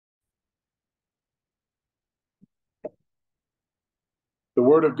The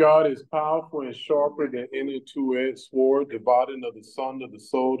word of God is powerful and sharper than any two-edged sword, dividing of the soul of the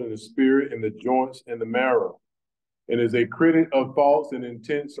soul and the spirit and the joints and the marrow, and is a critic of thoughts and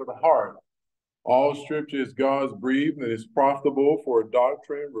intents of the heart. All scripture is God's breathed and is profitable for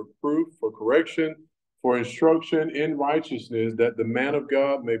doctrine, reproof, for correction, for instruction in righteousness, that the man of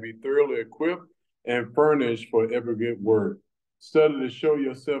God may be thoroughly equipped and furnished for every good work. Study to show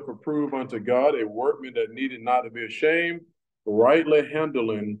yourself approved unto God, a workman that needed not to be ashamed, rightly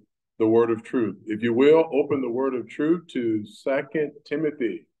handling the word of truth. If you will, open the word of truth to Second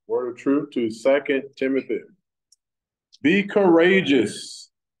Timothy. Word of truth to Second Timothy. Be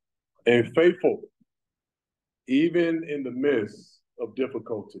courageous and faithful, even in the midst of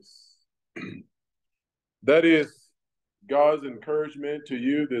difficulties. That is God's encouragement to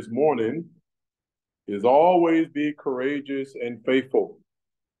you this morning, is always be courageous and faithful,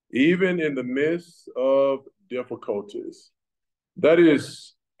 even in the midst of difficulties. That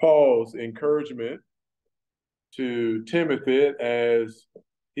is Paul's encouragement to Timothy as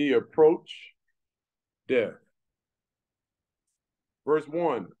he approached death. Verse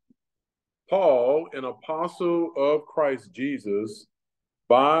 1, Paul, an apostle of Christ Jesus,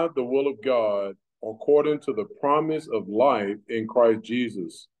 by the will of God, according to the promise of life in Christ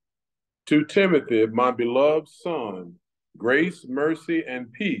Jesus. To Timothy, my beloved son, grace, mercy,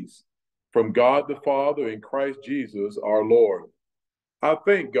 and peace from God the Father and Christ Jesus our Lord. I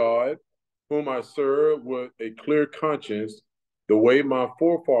thank God, whom I serve with a clear conscience, the way my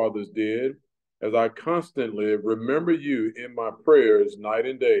forefathers did, as I constantly remember you in my prayers night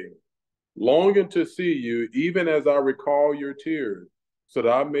and day, longing to see you, even as I recall your tears, so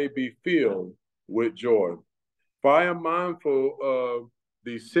that I may be filled with joy. For I am mindful of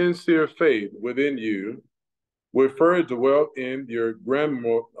the sincere faith within you, which first dwelt in your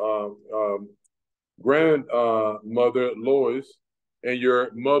grandmother Lois and your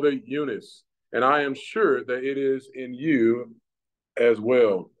mother Eunice, and I am sure that it is in you as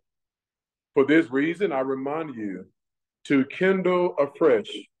well. For this reason, I remind you to kindle afresh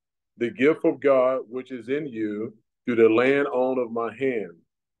the gift of God which is in you through the laying on of my hand.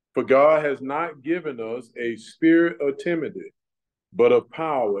 For God has not given us a spirit of timidity, but of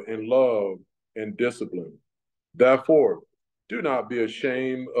power and love and discipline. Therefore, do not be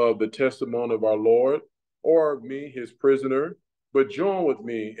ashamed of the testimony of our Lord, or of me, his prisoner, but join with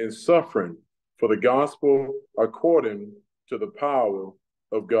me in suffering for the gospel according to the power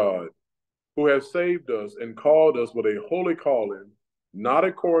of God, who has saved us and called us with a holy calling, not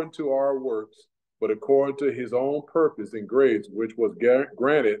according to our works, but according to his own purpose and grace, which was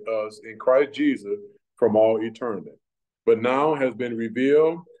granted us in Christ Jesus from all eternity, but now has been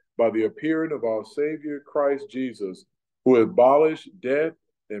revealed by the appearing of our Savior Christ Jesus, who abolished death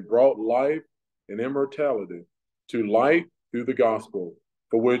and brought life and immortality to light through the gospel,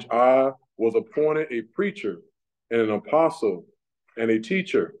 for which I was appointed a preacher and an apostle and a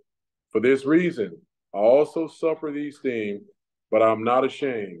teacher. For this reason, I also suffer these things, but I'm not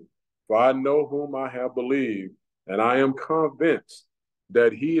ashamed, for I know whom I have believed, and I am convinced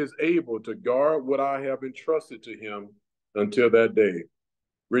that he is able to guard what I have entrusted to him until that day.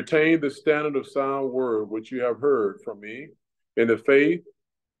 Retain the standard of sound word which you have heard from me in the faith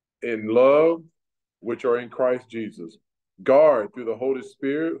and love which are in Christ Jesus. Guard through the Holy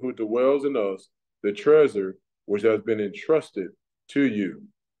Spirit who dwells in us the treasure which has been entrusted to you.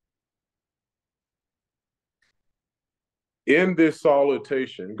 In this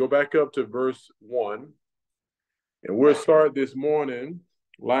salutation, go back up to verse 1, and we'll start this morning.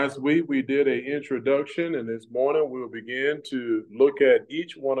 Last week we did an introduction, and this morning we'll begin to look at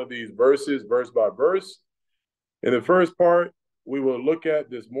each one of these verses, verse by verse. In the first part we will look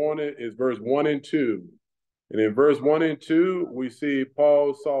at this morning is verse 1 and 2. And in verse 1 and 2, we see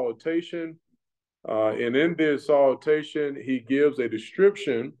Paul's salutation. And in this salutation, he gives a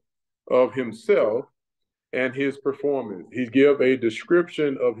description of himself and his performance. He gives a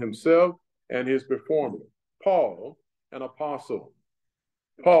description of himself and his performance. Paul, an apostle.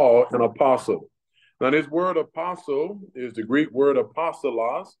 Paul, an apostle. Now, this word apostle is the Greek word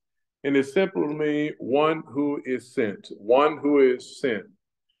apostolos, and it simply means one who is sent, one who is sent.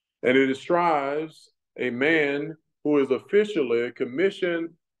 And it describes a man who is officially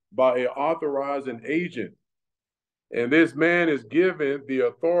commissioned by an authorizing agent. And this man is given the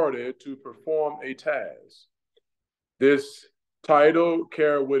authority to perform a task. This title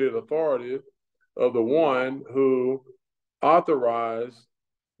carries with it authority of the one who authorized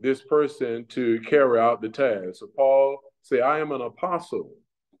this person to carry out the task. So Paul said, I am an apostle.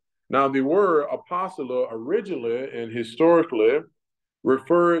 Now, the word apostle originally and historically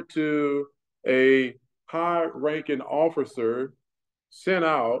referred to a high-ranking officer sent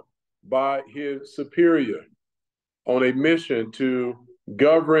out by his superior on a mission to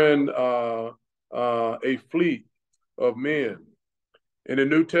govern a fleet of men. In the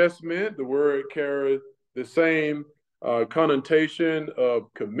New Testament, the word carries the same connotation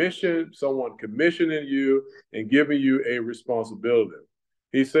of commission, someone commissioning you and giving you a responsibility.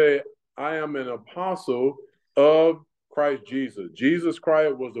 He said, I am an apostle of Christ Jesus. Jesus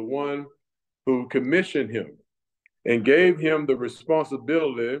Christ was the one who commissioned him and gave him the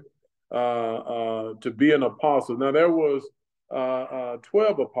responsibility to be an apostle. Now, there was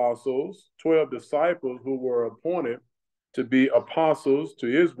 12 apostles, 12 disciples who were appointed to be apostles to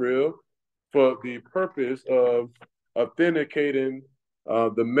Israel for the purpose of authenticating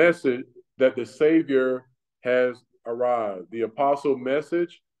the message that the Savior has arrived. The apostle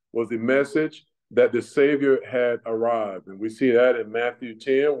message was the message that the Savior had arrived. And we see that in Matthew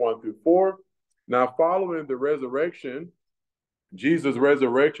 10, 1 through 4. Now, following the resurrection, Jesus'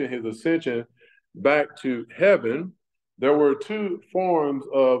 resurrection, his ascension back to heaven, there were two forms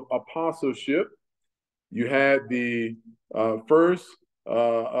of apostleship. You had the first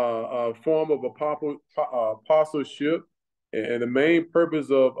form of apostleship, and the main purpose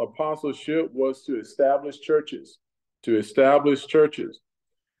of apostleship was to establish churches,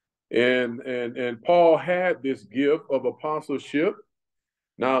 And Paul had this gift of apostleship.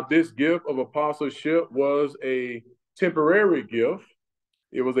 Now, this gift of apostleship was a temporary gift.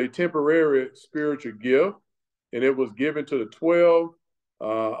 It was a temporary spiritual gift, and it was given to the 12,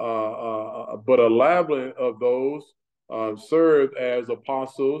 but 11 of those served as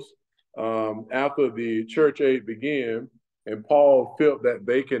apostles after the church age began, and Paul filled that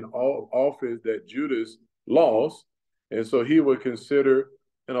vacant office that Judas lost, and so he was considered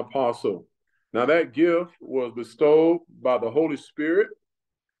an apostle. Now, that gift was bestowed by the Holy Spirit,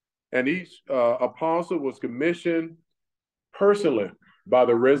 and each apostle was commissioned personally by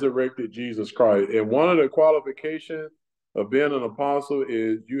the resurrected Jesus Christ. And one of the qualifications of being an apostle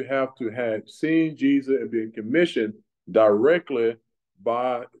is you have to have seen Jesus and been commissioned directly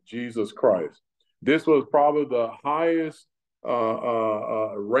by Jesus Christ. This was probably the highest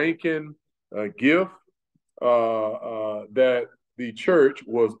ranking gift that the church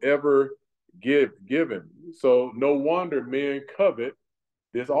was ever given. So no wonder men covet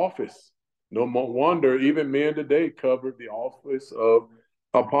this office. No wonder even men today covered the office of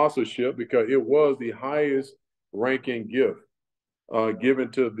apostleship, because it was the highest ranking gift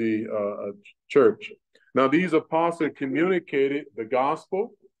given to the church. Now, these apostles communicated the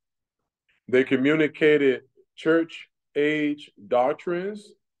gospel. They communicated church age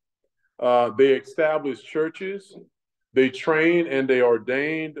doctrines. They established churches. They trained and they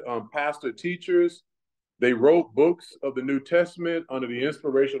ordained pastor teachers. They wrote books of the New Testament under the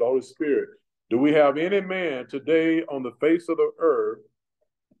inspiration of the Holy Spirit. Do we have any man today on the face of the earth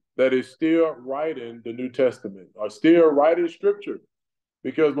that is still writing the New Testament or still writing scripture?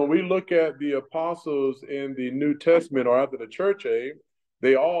 Because when we look at the apostles in the New Testament or after the church age,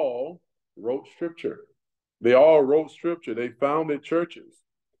 they all wrote scripture. They all wrote scripture. They founded churches.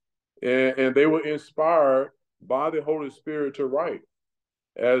 And they were inspired by the Holy Spirit to write.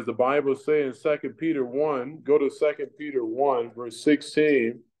 As the Bible says in 2 Peter 1, go to 2 Peter 1, verse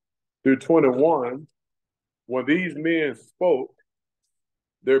 16 through 21. When these men spoke,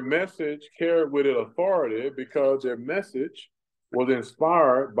 their message carried with it authority because their message was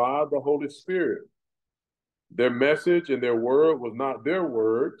inspired by the Holy Spirit. Their message and their word was not their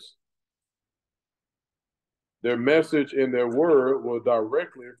words. Their message and their word was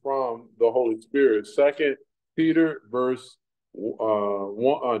directly from the Holy Spirit. 2 Peter verse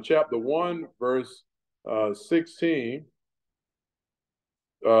chapter 1, verse 16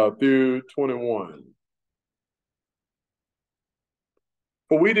 through 21.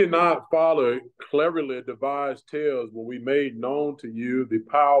 For we did not follow cleverly devised tales when we made known to you the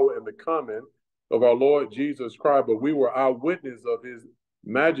power and the coming of our Lord Jesus Christ, but we were eyewitnesses of his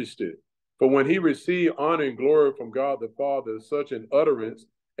majesty. For when he received honor and glory from God the Father, such an utterance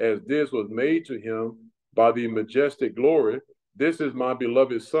as this was made to him by the majestic glory, this is my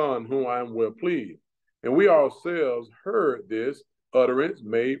beloved Son, whom I am well pleased. And we ourselves heard this utterance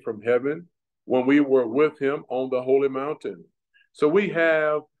made from heaven when we were with him on the holy mountain. So we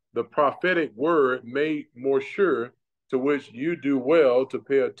have the prophetic word made more sure, to which you do well to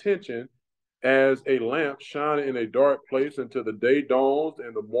pay attention, as a lamp shining in a dark place until the day dawns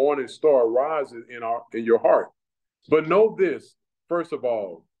and the morning star rises in your heart. But know this, first of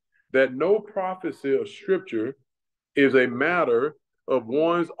all, that no prophecy of Scripture is a matter of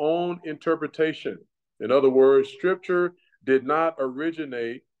one's own interpretation. In other words, Scripture did not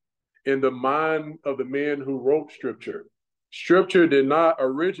originate in the mind of the men who wrote Scripture. Scripture did not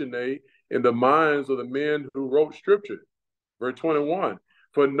originate in the minds of the men who wrote Scripture. Verse 21,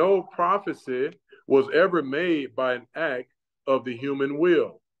 for no prophecy was ever made by an act of the human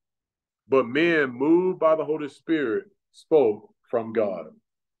will, but men moved by the Holy Spirit spoke from God.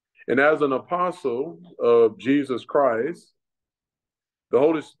 And as an apostle of Jesus Christ, the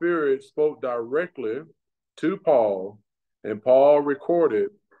Holy Spirit spoke directly to Paul, and Paul recorded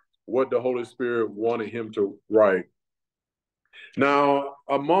what the Holy Spirit wanted him to write. Now,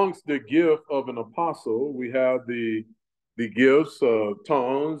 amongst the gift of an apostle, we have the gifts of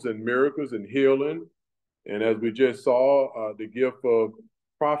tongues and miracles and healing. And as we just saw, the gift of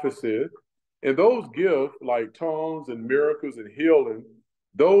prophecy. And those gifts, like tongues and miracles and healing,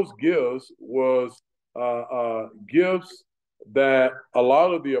 those gifts was gifts that a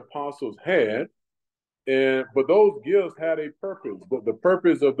lot of the apostles had. But those gifts had a purpose. But the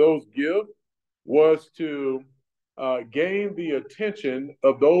purpose of those gifts was to gain the attention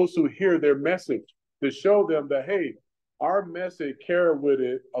of those who hear their message, to show them that, hey, our message carries with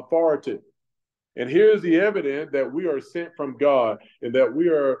it authority. And here's the evidence that we are sent from God and that we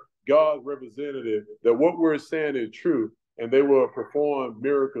are God's representative, that what we're saying is true. And they will perform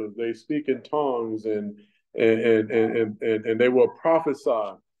miracles. They speak in tongues and they will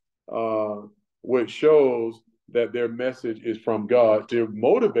prophesy, which shows that their message is from God to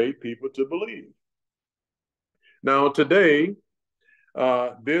motivate people to believe. Now, today,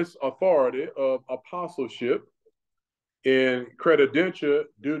 this authority of apostleship and credential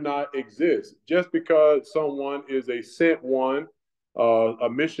do not exist. Just because someone is a sent one, a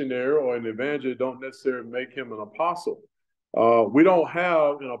missionary or an evangelist, don't necessarily make him an apostle. We don't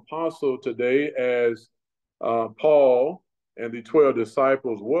have an apostle today as Paul and the 12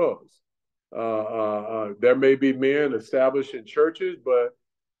 disciples was. There may be men established in churches, but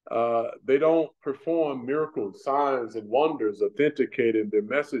they don't perform miracles, signs, and wonders authenticating their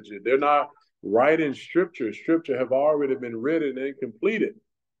messages. They're not writing scripture. Scripture have already been written and completed.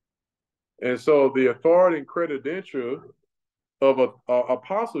 And so the authority and credential of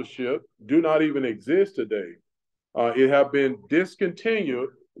apostleship do not even exist today. It have been discontinued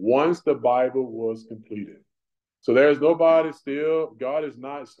once the Bible was completed. So there's nobody still, God is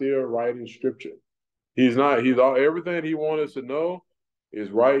not still writing scripture. He's not, everything he wants us to know is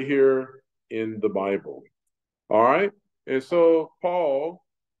right here in the Bible. All right. And so Paul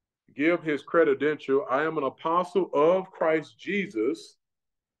give his credential. I am an apostle of Christ Jesus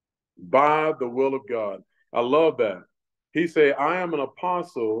by the will of God. I love that. He said, I am an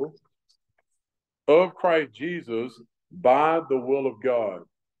apostle of Christ Jesus by the will of God.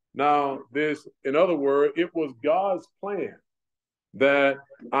 Now, this, in other words, it was God's plan that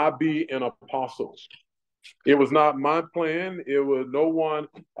I be an apostle. It was not my plan. It was no one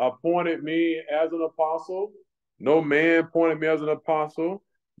appointed me as an apostle. No man appointed me as an apostle.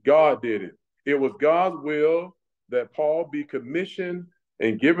 God did it. It was God's will that Paul be commissioned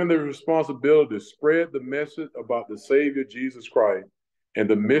and given the responsibility to spread the message about the Savior Jesus Christ and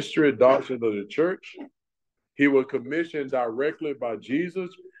the mystery doctrine of the church. He was commissioned directly by Jesus,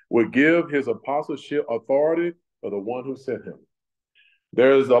 would give his apostleship authority for the one who sent him.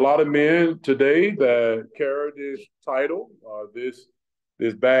 There's a lot of men today that carry this title, this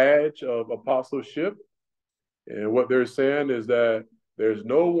badge of apostleship. And what they're saying is that there's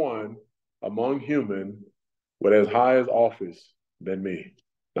no one among human with as high as office than me.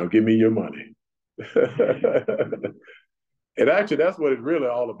 Now give me your money. And actually, that's what it's really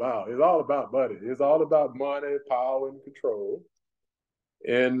all about. It's all about money. It's all about money, power, and control.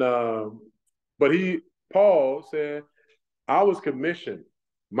 And but Paul said, I was commissioned.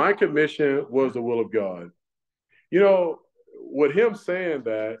 My commission was the will of God. You know, with him saying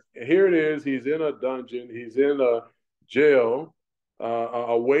that, here it is, he's in a dungeon, he's in a jail,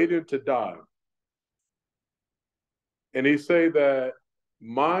 awaiting to die. And he say that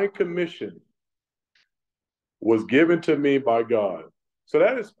my commission was given to me by God. So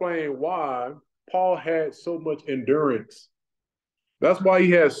that explains why Paul had so much endurance. That's why he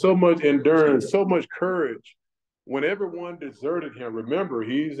had so much endurance, so much courage. When everyone deserted him, remember,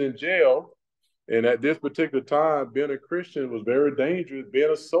 he's in jail. And at this particular time, being a Christian was very dangerous.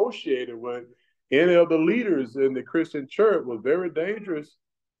 Being associated with any of the leaders in the Christian church was very dangerous.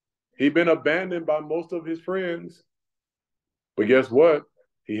 He'd been abandoned by most of his friends. But guess what?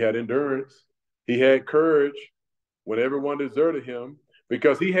 He had endurance. He had courage when everyone deserted him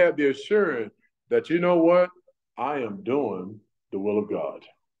because he had the assurance that, you know what? I am doing the will of God.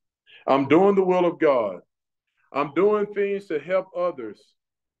 I'm doing the will of God. I'm doing things to help others.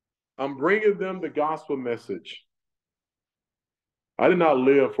 I'm bringing them the gospel message. I did not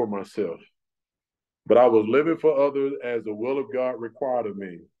live for myself, but I was living for others as the will of God required of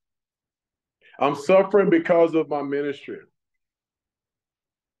me. I'm suffering because of my ministry.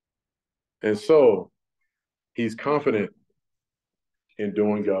 And so he's confident in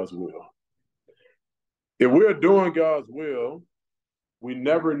doing God's will. If we're doing God's will, we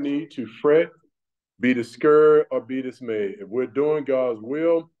never need to fret, be discouraged, or be dismayed. If we're doing God's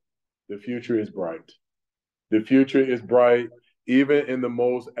will, the future is bright. The future is bright, even in the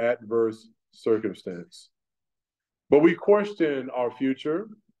most adverse circumstance. But we question our future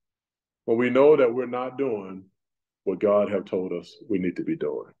when we know that we're not doing what God have told us we need to be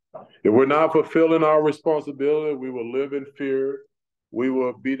doing. If we're not fulfilling our responsibility, we will live in fear, we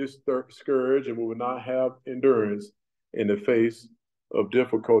will be discouraged, and we will not have endurance in the face of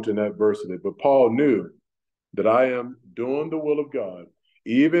difficulty and adversity. But Paul knew that I am doing the will of God.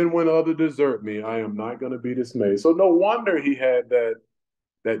 Even when others desert me, I am not going to be dismayed. So no wonder he had that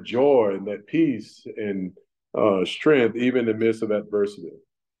joy and that peace and strength, even in the midst of adversity.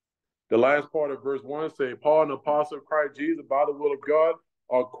 The last part of verse 1 says, Paul, an apostle of Christ Jesus, by the will of God,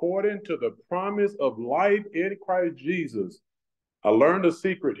 according to the promise of life in Christ Jesus. I learned a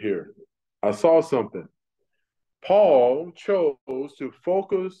secret here. I saw something. Paul chose to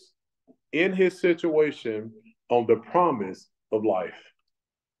focus in his situation on the promise of life,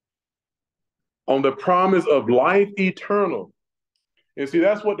 on the promise of life eternal. And see,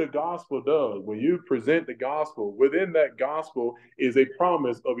 that's what the gospel does. When you present the gospel, within that gospel is a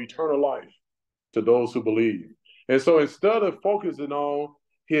promise of eternal life to those who believe. And so instead of focusing on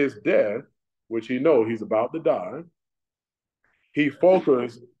his death, which he knows he's about to die, he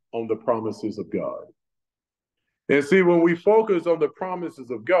focused on the promises of God. And see, when we focus on the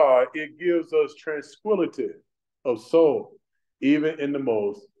promises of God, it gives us tranquility of soul, even in the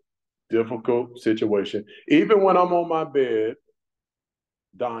most difficult situation. Even when I'm on my bed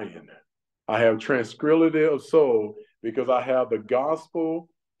dying, I have tranquility of soul because I have the gospel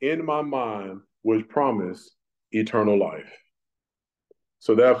in my mind which promise eternal life.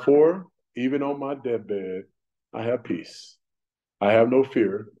 So therefore, even on my deathbed, I have peace. I have no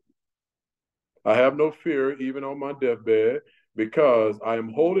fear. I have no fear even on my deathbed because I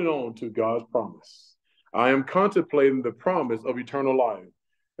am holding on to God's promise. I am contemplating the promise of eternal life.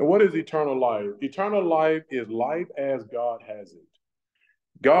 And what is eternal life? Eternal life is life as God has it.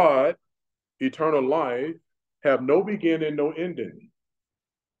 God, eternal life, have no beginning, no ending.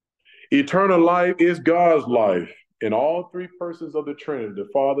 Eternal life is God's life. And all three persons of the Trinity, the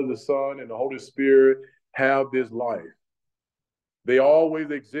Father, the Son, and the Holy Spirit, have this life. They always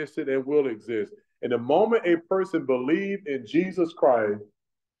existed and will exist. And the moment a person believes in Jesus Christ,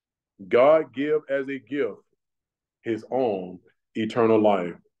 God gives as a gift his own eternal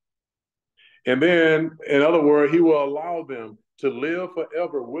life. And then, in other words, he will allow them to live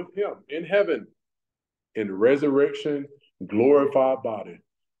forever with him in heaven, in resurrection, glorified body.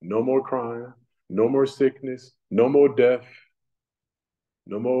 No more crying, no more sickness, no more death,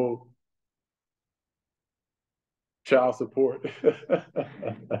 no more child support.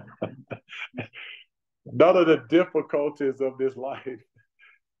 None of the difficulties of this life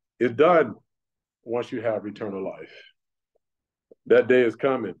is done once you have eternal life. That day is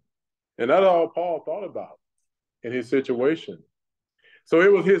coming. And that's all Paul thought about in his situation. So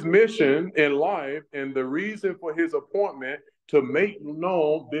it was his mission in life and the reason for his appointment to make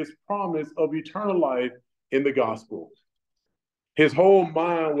known this promise of eternal life in the gospel. His whole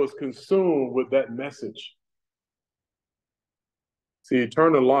mind was consumed with that message. See,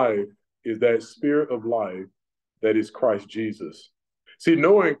 eternal life is that spirit of life that is Christ Jesus. See,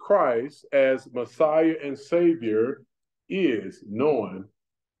 knowing Christ as Messiah and Savior is knowing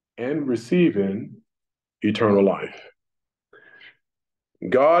and receiving eternal life.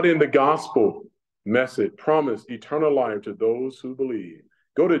 God in the gospel message promised eternal life to those who believe.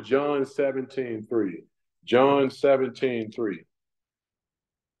 Go to John 17:3. John 17:3.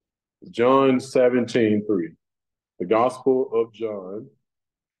 John 17:3. The Gospel of John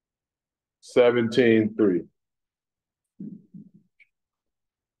 17:3.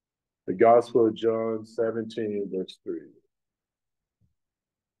 The Gospel of John 17, verse 3.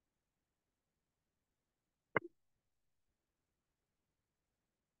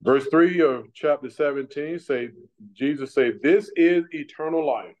 Verse 3 of chapter 17 Jesus said, this is eternal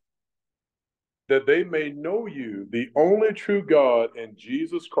life, that they may know you, the only true God, and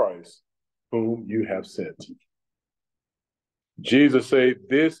Jesus Christ, whom you have sent. Jesus said,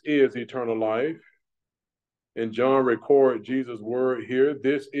 this is eternal life. And John records Jesus' word here,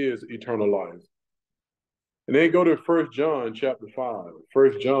 this is eternal life. And then go to 1 John chapter 5.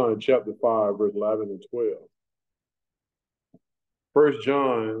 1 John chapter 5, verse 11 and 12. 1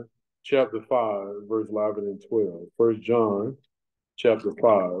 John chapter 5, verse 11 and 12. 1 John chapter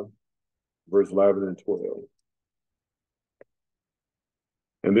 5, verse 11 and 12.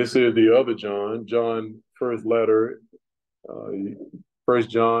 And this is the other John, John first letter, First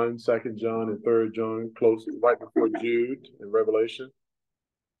John, Second John, and Third John, close right before Jude and Revelation.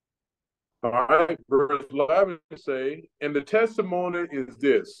 All right, verse 11 say, and the testimony is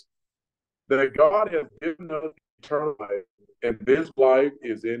this, that God has given us eternal life, and this life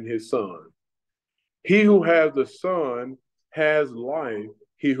is in his Son. He who has the Son has life.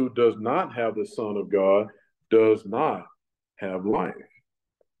 He who does not have the Son of God does not have life.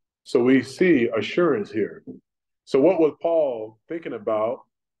 So we see assurance here. So what was Paul thinking about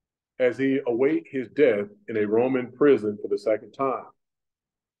as he await his death in a Roman prison for the second time?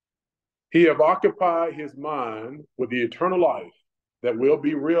 He have occupied his mind with the eternal life that will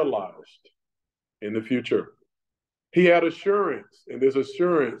be realized in the future. He had assurance, and this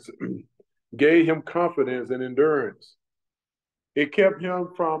assurance gave him confidence and endurance. It kept him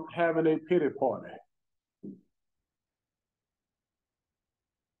from having a pity party.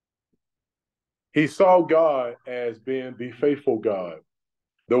 He saw God as being the faithful God,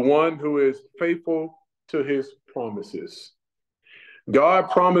 the one who is faithful to his promises.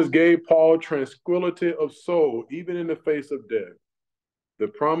 God's promise gave Paul tranquility of soul, even in the face of death. The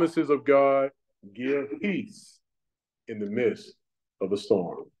promises of God give peace in the midst of a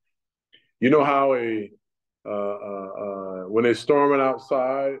storm. You know how when it's storming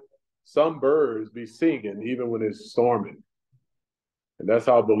outside, some birds be singing even when it's storming. And that's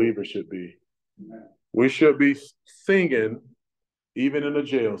how believers should be. We should be singing even in a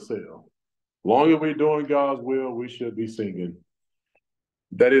jail cell. Long as we're doing God's will, we should be singing.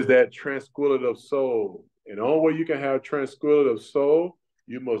 That is that tranquility of soul. And the only way you can have tranquility of soul,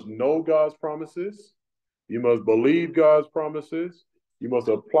 you must know God's promises. You must believe God's promises. You must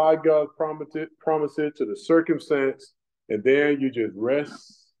apply God's promises to the circumstance. And then you just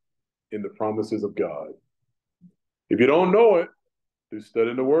rest in the promises of God. If you don't know it, do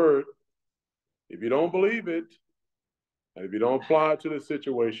study the word. If you don't believe it, and if you don't apply it to the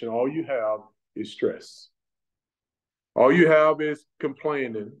situation, all you have is stress. All you have is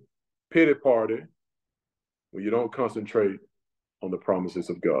complaining, pity party, when you don't concentrate on the promises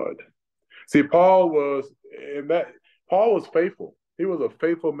of God. See, Paul was faithful. He was a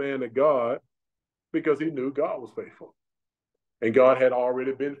faithful man to God because he knew God was faithful. And God had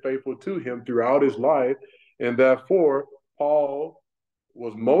already been faithful to him throughout his life. And therefore, Paul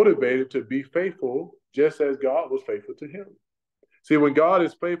was motivated to be faithful just as God was faithful to him. See, when God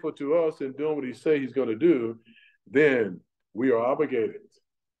is faithful to us and doing what he says he's going to do, then we are obligated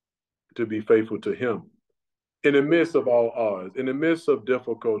to be faithful to him. In the midst of all odds, in the midst of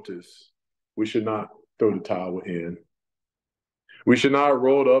difficulties, we should not throw the towel in. We should not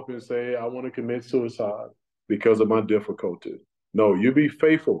roll up and say, I want to commit suicide because of my difficulty. No, you be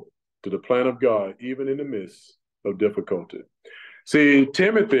faithful to the plan of God, even in the midst of difficulty. See,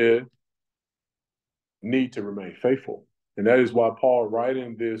 Timothy need to remain faithful. And that is why Paul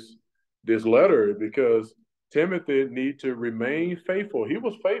writing this letter, because Timothy need to remain faithful. He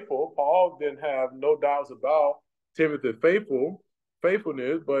was faithful. Paul didn't have no doubts about Timothy's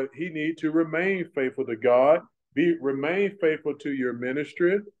faithfulness, but he need to remain faithful to God. Remain faithful to your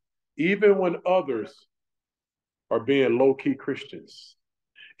ministry, even when others are being low-key Christians.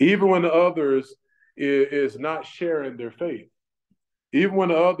 Even when others is not sharing their faith. Even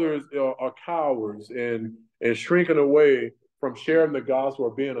when others are cowards and shrinking away from sharing the gospel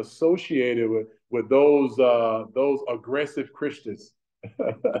or being associated with those aggressive Christians.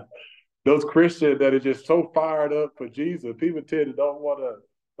 Those Christians that are just so fired up for Jesus. People tend to don't want to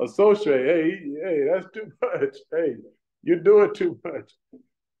associate. Hey, that's too much. Hey, you're doing too much.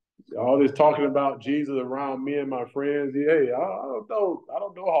 All this talking about Jesus around me and my friends. Hey, I don't know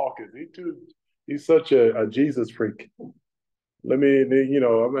Hawkins. He's such a Jesus freak. I'm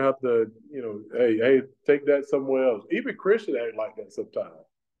gonna have to, hey, take that somewhere else. Even Christians act like that sometimes.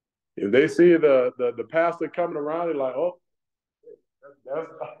 If they see the pastor coming around, they're like, oh, that's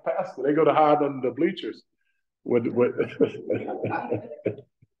a pastor. They go to hide under the bleachers.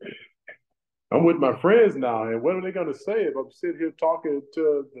 I'm with my friends now, and what are they going to say if I'm sitting here talking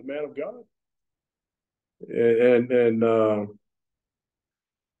to the man of God? And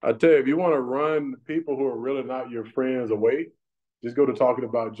I tell you, if you want to run people who are really not your friends away, just go to talking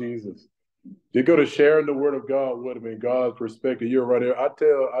about Jesus. You go to sharing the word of God with them in God's perspective. You're right there. I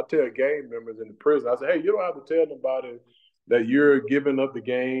tell gang members in the prison, I say, hey, you don't have to tell nobody that you're giving up the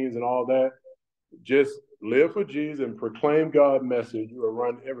gains and all that. Just live for Jesus and proclaim God's message. You will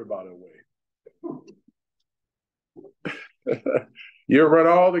run everybody away. You run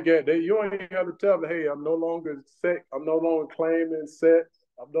all the game. You ain't have to tell them, hey, I'm no longer sex. I'm no longer claiming sex.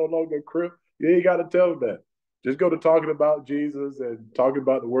 I'm no longer a crip. You ain't got to tell them that. Just go to talking about Jesus and talking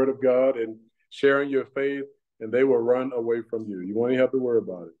about the Word of God and sharing your faith, and they will run away from you. You won't even have to worry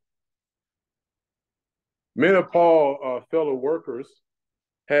about it. Many of Paul's fellow workers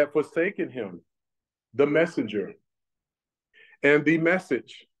had forsaken him, the messenger, and the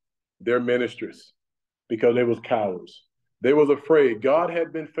message, their ministers, because they was cowards. They was afraid. God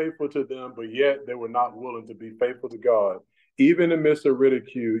had been faithful to them, but yet they were not willing to be faithful to God. Even in midst of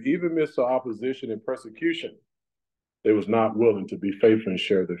ridicule, even midst of opposition and persecution, they was not willing to be faithful and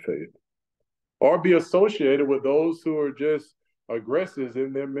share their faith. Or be associated with those who are just aggressive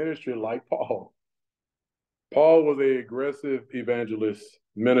in their ministry like Paul. Paul was an aggressive evangelist,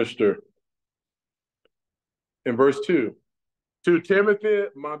 minister. In verse 2, to Timothy,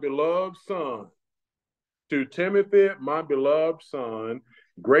 my beloved son, to Timothy, my beloved son,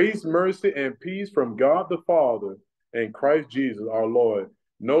 grace, mercy, and peace from God the Father and Christ Jesus our Lord.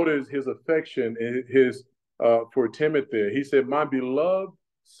 Notice his affection for Timothy. He said, my beloved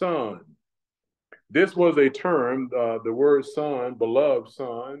son. This was a term, the word son, beloved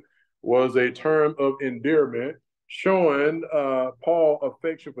son, was a term of endearment showing Paul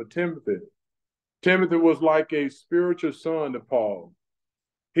affection for Timothy. Timothy was like a spiritual son to Paul.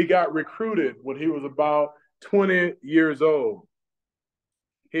 He got recruited when he was about 20 years old.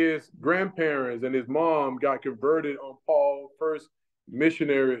 His grandparents and his mom got converted on Paul's first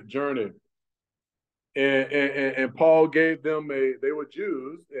missionary journey. And Paul gave them they were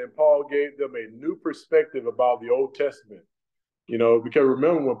Jews, and Paul gave them a new perspective about the Old Testament. You know, because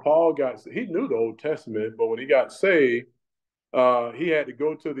remember when Paul he knew the Old Testament, but when he got saved, he had to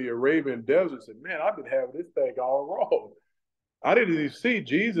go to the Arabian desert and said, man, I've been having this thing all wrong. I didn't even see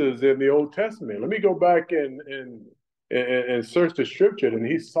Jesus in the Old Testament. Let me go back and search the scripture. And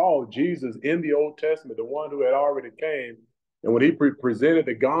he saw Jesus in the Old Testament, the one who had already came. And when he presented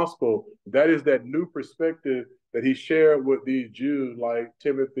the gospel, that is that new perspective that he shared with these Jews, like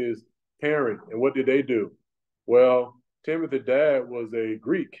Timothy's parent. And what did they do? Well, Timothy's dad was a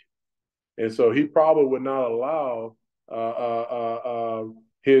Greek. And so he probably would not allow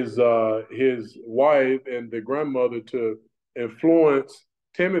his wife and the grandmother to influence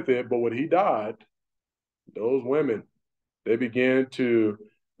Timothy. But when he died, those women, they began to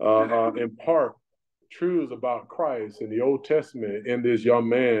impart truths about Christ in the Old Testament in this young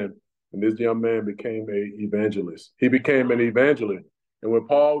man. And this young man became an evangelist. He became an evangelist. And when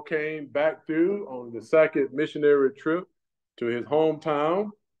Paul came back through on the second missionary trip to his hometown,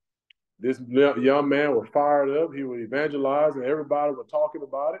 this young man was fired up. He was evangelizing. Everybody was talking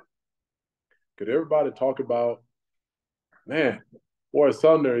about it. Could everybody talk about, man, boy,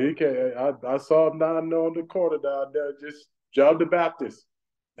 Sumner, he can't, I saw him down there on the corner down there, just John the Baptist,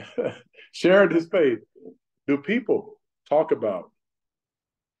 sharing his faith. Do people talk about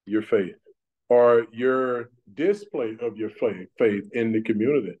your faith or your display of your faith in the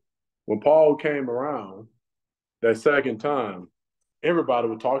community? When Paul came around that second time, everybody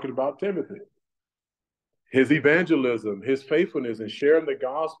was talking about Timothy, his evangelism, his faithfulness in sharing the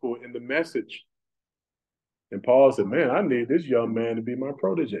gospel and the message. And Paul said, man, I need this young man to be my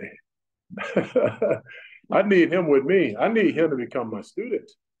protege. I need him with me. I need him to become my student.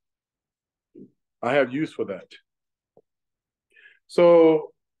 I have use for that.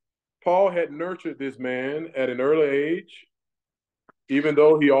 So Paul had nurtured this man at an early age, even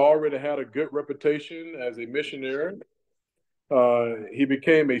though he already had a good reputation as a missionary. He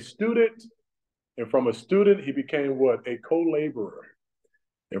became a student, and from a student, he became what? A co-laborer.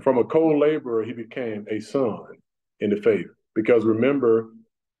 And from a co-laborer, he became a son in the faith. Because remember,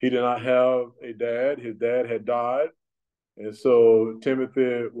 he did not have a dad. His dad had died. And so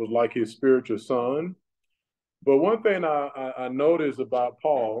Timothy was like his spiritual son. But one thing I noticed about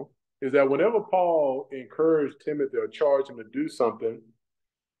Paul is that whenever Paul encouraged Timothy or charged him to do something,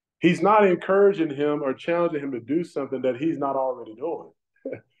 he's not encouraging him or challenging him to do something that he's not already doing.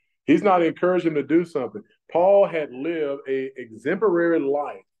 He's not encouraging him to do something. Paul had lived an exemplary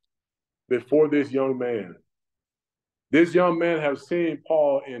life before this young man. This young man has seen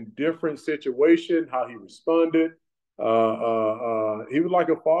Paul in different situations, how he responded. He was like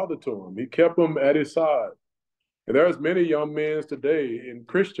a father to him. He kept him at his side. And there's many young men today, and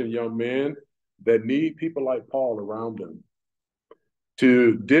Christian young men, that need people like Paul around them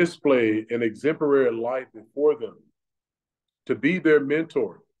to display an exemplary life before them, to be their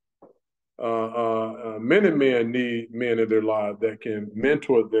mentor. Many men need men in their lives that can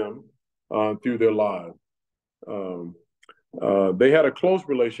mentor them through their lives. They had a close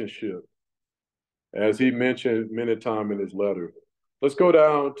relationship, as he mentioned many times in his letter. Let's go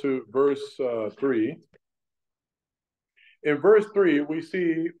down to verse 3. In verse 3, we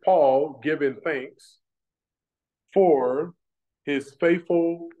see Paul giving thanks for his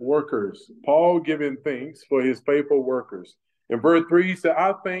faithful workers. Paul giving thanks for his faithful workers. In verse 3, he said,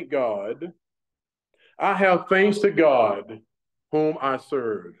 I thank God. I have thanks to God whom I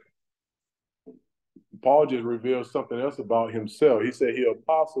serve. Paul just reveals something else about himself. He said he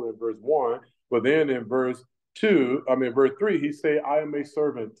apostle in verse 1, but then in verse 3, he said, I am a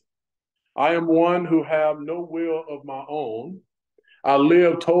servant. I am one who have no will of my own. I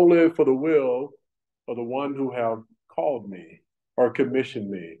live totally for the will of the one who have called me or commissioned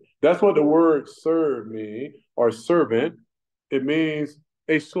me. That's what the word serve me or servant. It means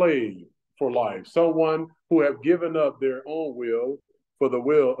a slave for life, someone who have given up their own will for the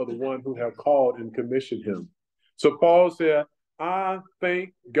will of the one who have called and commissioned him. So Paul said, I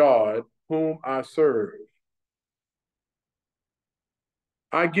thank God whom I serve.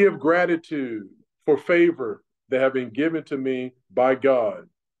 I give gratitude for favor that have been given to me by God.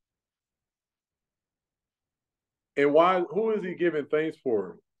 And why? Who is he giving thanks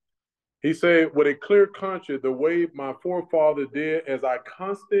for? He said, with a clear conscience, the way my forefather did, as I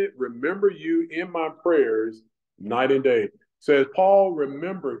constantly remember you in my prayers night and day. So as Paul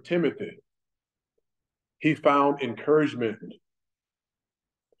remembered Timothy, he found encouragement.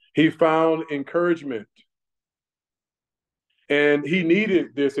 He found encouragement. And he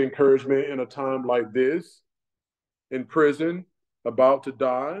needed this encouragement in a time like this, in prison, about to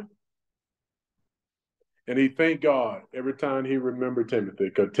die. And he thanked God every time he remembered Timothy,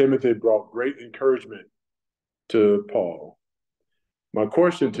 because Timothy brought great encouragement to Paul. My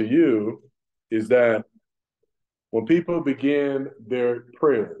question to you is that when people begin their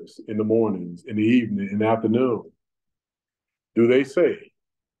prayers in the mornings, in the evening, in the afternoon, do they say,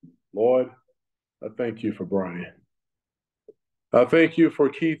 Lord, I thank you for Brian. I thank you for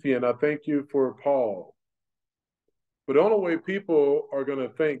Keithy, and I thank you for Paul. But the only way people are going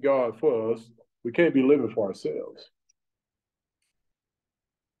to thank God for us, we can't be living for ourselves.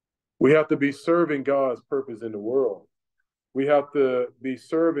 We have to be serving God's purpose in the world. We have to be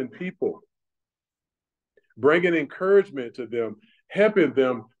serving people, bringing encouragement to them, helping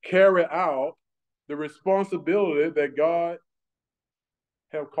them carry out the responsibility that God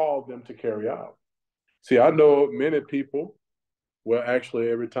have called them to carry out. See, I know many people, well,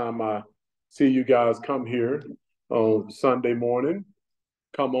 actually, every time I see you guys come here on Sunday morning,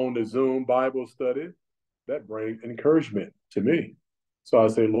 come on the Zoom Bible study, that brings encouragement to me. So I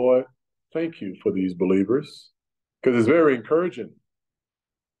say, Lord, thank you for these believers, because it's very encouraging.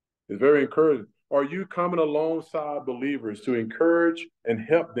 It's very encouraging. Are you coming alongside believers to encourage and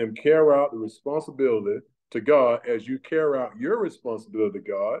help them carry out the responsibility to God as you carry out your responsibility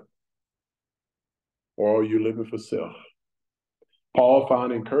to God? Or are you living for self? Paul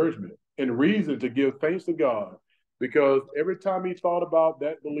found encouragement and reason to give thanks to God, because every time he thought about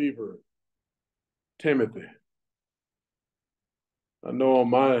that believer, Timothy, I know on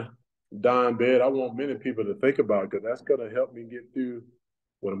my dying bed, I want many people to think about it, because that's going to help me get through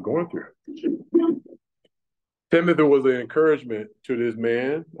what I'm going through. Timothy was an encouragement to this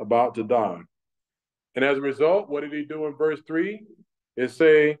man about to die. And as a result, what did he do in verse 3? It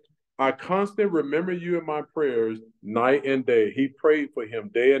say, I constantly remember you in my prayers night and day. He prayed for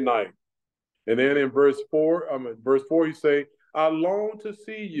him day and night. And then in verse 4, he say, I long to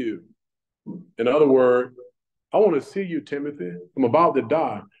see you. In other words, I want to see you, Timothy. I'm about to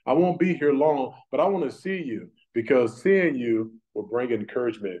die. I won't be here long, but I want to see you, because seeing you will bring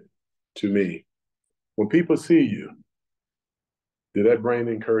encouragement to me. When people see you, did that bring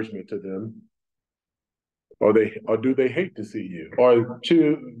encouragement to them? Or do they hate to see you? Or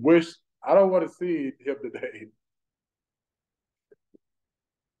wish, I don't want to see him today.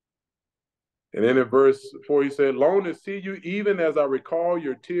 And then in verse 4, he said, long to see you, even as I recall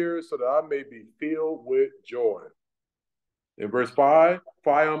your tears, so that I may be filled with joy. In verse 5,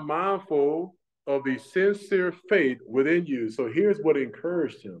 for I am mindful of the sincere faith within you. So here's what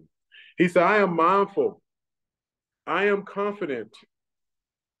encouraged him. He said, I am mindful. I am confident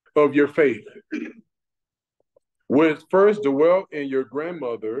of your faith, which first dwelt in your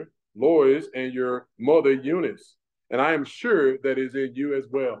grandmother, Lois, and your mother, Eunice. And I am sure that is in you as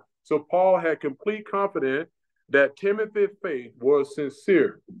well. So Paul had complete confidence that Timothy's faith was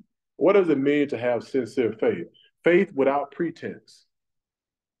sincere. What does it mean to have sincere faith? Faith without pretense.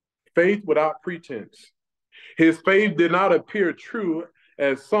 Faith without pretense. His faith did not appear true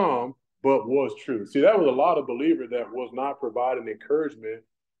as some, but was true. See, that was a lot of believers that was not providing encouragement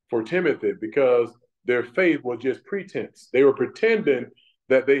for Timothy, because their faith was just pretense. They were pretending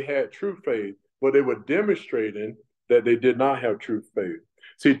that they had true faith, but they were demonstrating that they did not have true faith.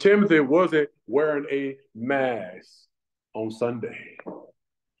 See, Timothy wasn't wearing a mask on Sunday.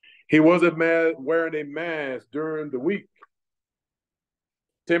 He wasn't wearing a mask during the week.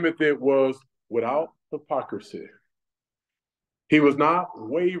 Timothy was without hypocrisy. He was not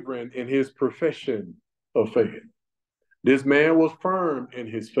wavering in his profession of faith. This man was firm in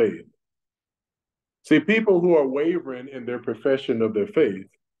his faith. See, people who are wavering in their profession of their faith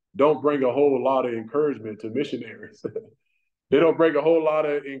don't bring a whole lot of encouragement to missionaries. They don't bring a whole lot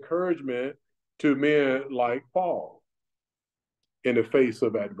of encouragement to men like Paul in the face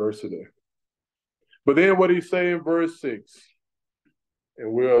of adversity. But then what he say in verse 6,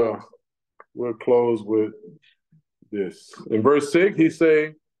 and we'll close with this. In verse 6, he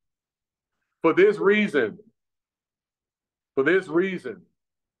say, for this reason,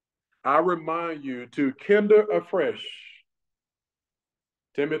 I remind you to kindle afresh.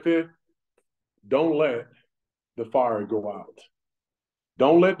 Timothy, don't let the fire go out.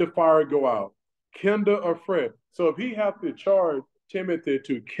 Don't let the fire go out. Kindle afresh. So if he have to charge Timothy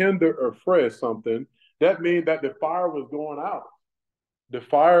to kindle afresh something, that means that the fire was going out. The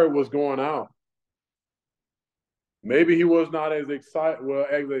fire was going out. Maybe he was not as excited,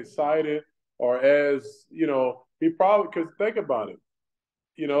 or as, he probably, because think about it.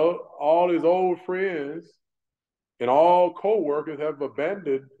 All his old friends and all co-workers have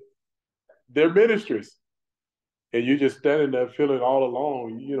abandoned their ministries. And you're just standing there feeling all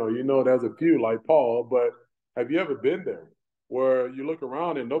alone. There's a few like Paul, but have you ever been there where you look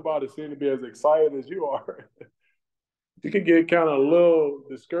around and nobody seems to be as excited as you are? You can get kind of a little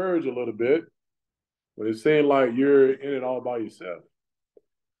discouraged a little bit when it seems like you're in it all by yourself.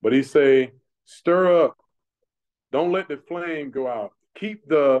 But he say, stir up. Don't let the flame go out. Keep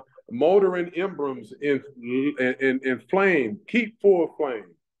the motoring embers in flame. Keep full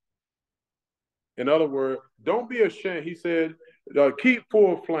flame. In other words, don't be ashamed. He said, keep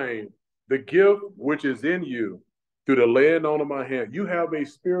full flame the gift which is in you through the laying on of my hand. You have a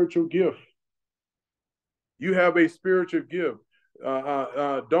spiritual gift. You have a spiritual gift.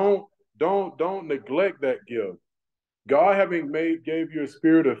 Don't neglect that gift. God gave you a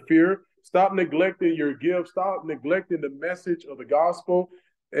spirit of fear. Stop neglecting your gift. Stop neglecting the message of the gospel,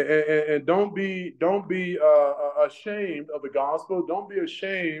 and don't be ashamed of the gospel. Don't be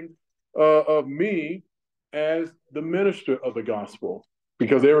ashamed of me as the minister of the gospel,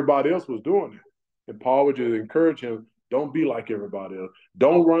 because everybody else was doing it. And Paul would just encourage him, don't be like everybody else.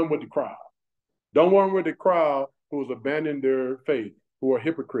 Don't run with the crowd. Don't run with the crowd who is abandoning their faith, who are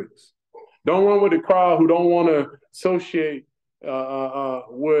hypocrites. Don't run with the crowd who don't want to associate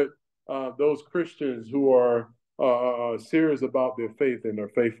with those Christians who are serious about their faith and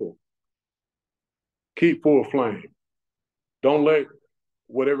are faithful. Keep full flame. Don't let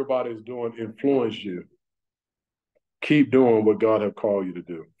what everybody is doing influence you. Keep doing what God has called you to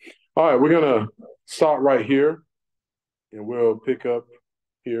do. All right, we're going to stop right here, and we'll pick up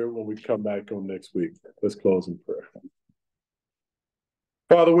here when we come back on next week. Let's close in prayer.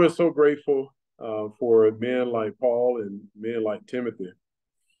 Father, we're so grateful for men like Paul and men like Timothy,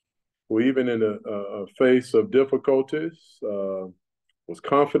 who even in a face of difficulties was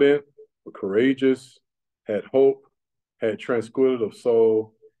confident, were courageous, had hope, had tranquility of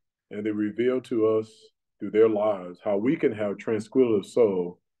soul, and they revealed to us through their lives how we can have tranquility of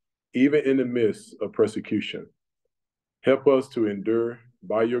soul even in the midst of persecution. Help us to endure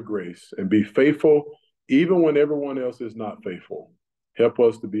by your grace and be faithful even when everyone else is not faithful. Help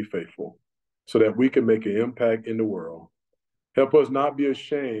us to be faithful so that we can make an impact in the world. Help us not be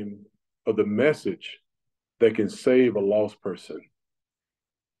ashamed of the message that can save a lost person.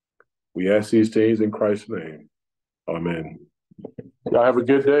 We ask these things in Christ's name. Amen. Y'all have a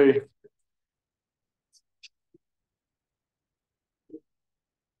good day.